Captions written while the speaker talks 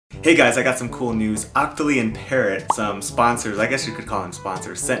Hey guys, I got some cool news. Octoly and Parrot, some sponsors, I guess you could call them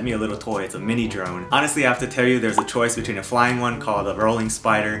sponsors, sent me a little toy. It's a mini drone. Honestly, I have to tell you, there's a choice between a flying one called a rolling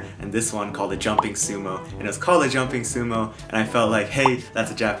spider and this one called a jumping sumo. And it was called a jumping sumo, and I felt like, hey, that's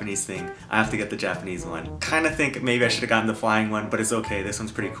a Japanese thing. I have to get the Japanese one. Kinda think maybe I should have gotten the flying one, but it's okay. This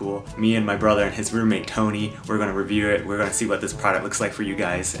one's pretty cool. Me and my brother and his roommate Tony, we're gonna review it. We're gonna see what this product looks like for you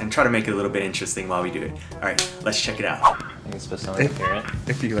guys and try to make it a little bit interesting while we do it. Alright, let's check it out. I think it's supposed to sound like a parrot.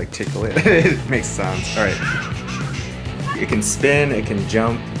 If you like tickle it, it makes sounds. Alright. It can spin, it can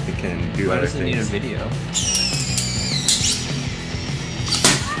jump, it can do other things. Why does it need a video?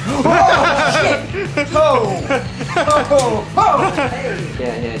 Oh shit! Oh! Oh! Oh! Hey.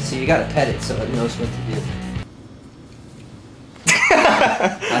 Yeah, so you gotta pet it so it knows what to do.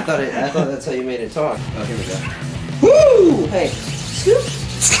 I thought that's how you made it talk. Oh, here we go. Woo! Hey, scoop!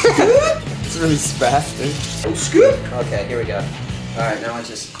 Scoop! It's really spastic. Oh, scoop! Okay, here we go. Alright, now I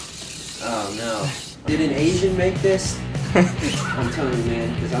just... Oh no. Did an Asian make this? I'm telling you,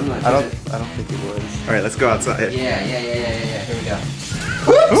 man, because I'm not... I don't think it was. Alright, let's go outside. Yeah. Here we go.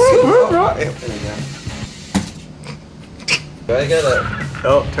 There we go. I gotta...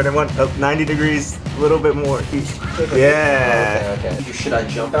 Oh, turn it up 90 degrees, a little bit more. Yeah. Okay. Should I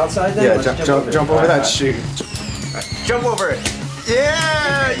jump outside then? Yeah, jump over that chute. Right, jump over it.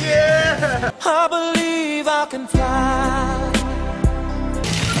 Yeah. I believe I can fly.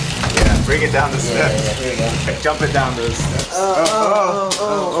 Yeah, bring it down the steps. Yeah, here we go. Okay, jump it down those steps. I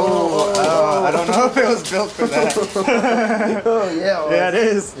don't know if it was built for that. Oh, yeah. Yeah, it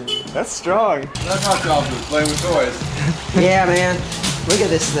is. That's strong. That's how jobs is playing with toys. Yeah, man. Look at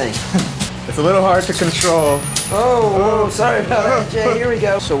this thing. It's a little hard to control. Oh, sorry about that, Jay. Here we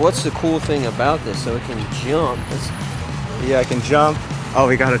go. So what's the cool thing about this? So it can jump. Yeah, I can jump. Oh,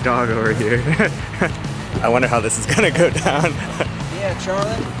 we got a dog over here. I wonder how this is gonna go down. Yeah,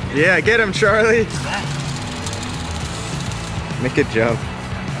 Charlie. Yeah, get him, Charlie. Make it jump.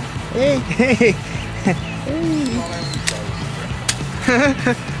 Hey.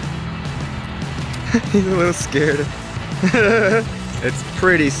 He's a little scared. It's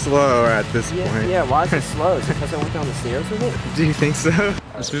pretty slow at this point. Yeah, why is it slow? Is it because I went down the stairs with it? Do you think so?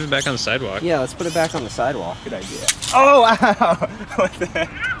 Let's move it back on the sidewalk. Yeah, let's put it back on the sidewalk. Good idea. Oh, wow! What the heck?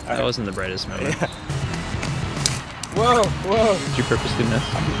 That wasn't the brightest moment. Yeah. Whoa! Did you purposely miss?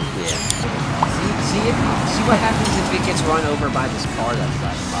 Yeah. See what happens if it gets run over by this car that's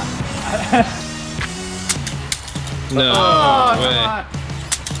driving by. No way.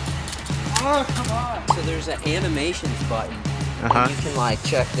 Oh, come on! So there's an animations button. Uh-huh. You can like,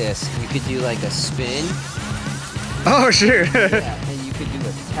 check this. You could do like a spin. Oh, sure. Yeah, and you could do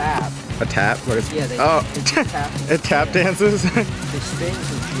a tap. A tap? What is? Yeah, they tap. It tap dances? They spin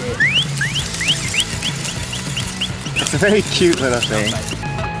some shit. It's a very cute little thing.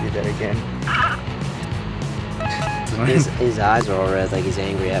 Do that again. His eyes are all red, like he's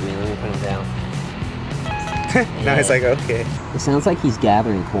angry at me. Let me put him down. Now he's like, okay. It sounds like he's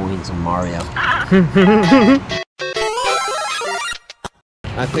gathering coins in Mario.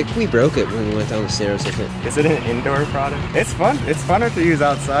 I think we broke it when we went down the stairs with it. Is it an indoor product? It's fun. It's funner to use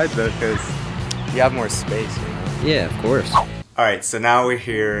outside though, because you have more space, you know? Yeah, of course. Alright, so now we're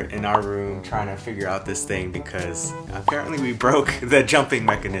here in our room trying to figure out this thing because apparently we broke the jumping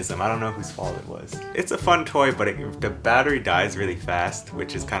mechanism. I don't know whose fault it was. It's a fun toy, but the battery dies really fast,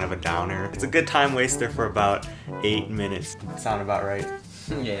 which is kind of a downer. It's a good time waster for about 8 minutes. Sound about right?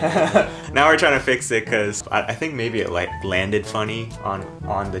 Yeah. Now we're trying to fix it because I think maybe it like landed funny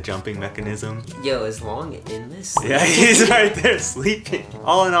on the jumping mechanism. Yo, is Long in this? Yeah, he's right there sleeping.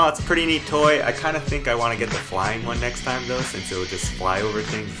 All in all, it's a pretty neat toy. I kind of think I want to get the flying one next time though, since it would just fly over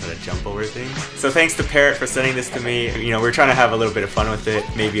things instead of jump over things. So thanks to Parrot for sending this to me. You know, we're trying to have a little bit of fun with it.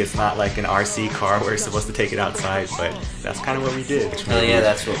 Maybe it's not like an RC car where we're supposed to take it outside, but that's kind of what we did. Oh yeah,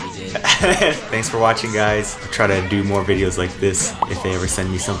 that's what we did. Thanks for watching, guys. I'll try to do more videos like this if they ever send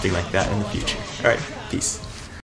me something like that in the future. Alright, peace.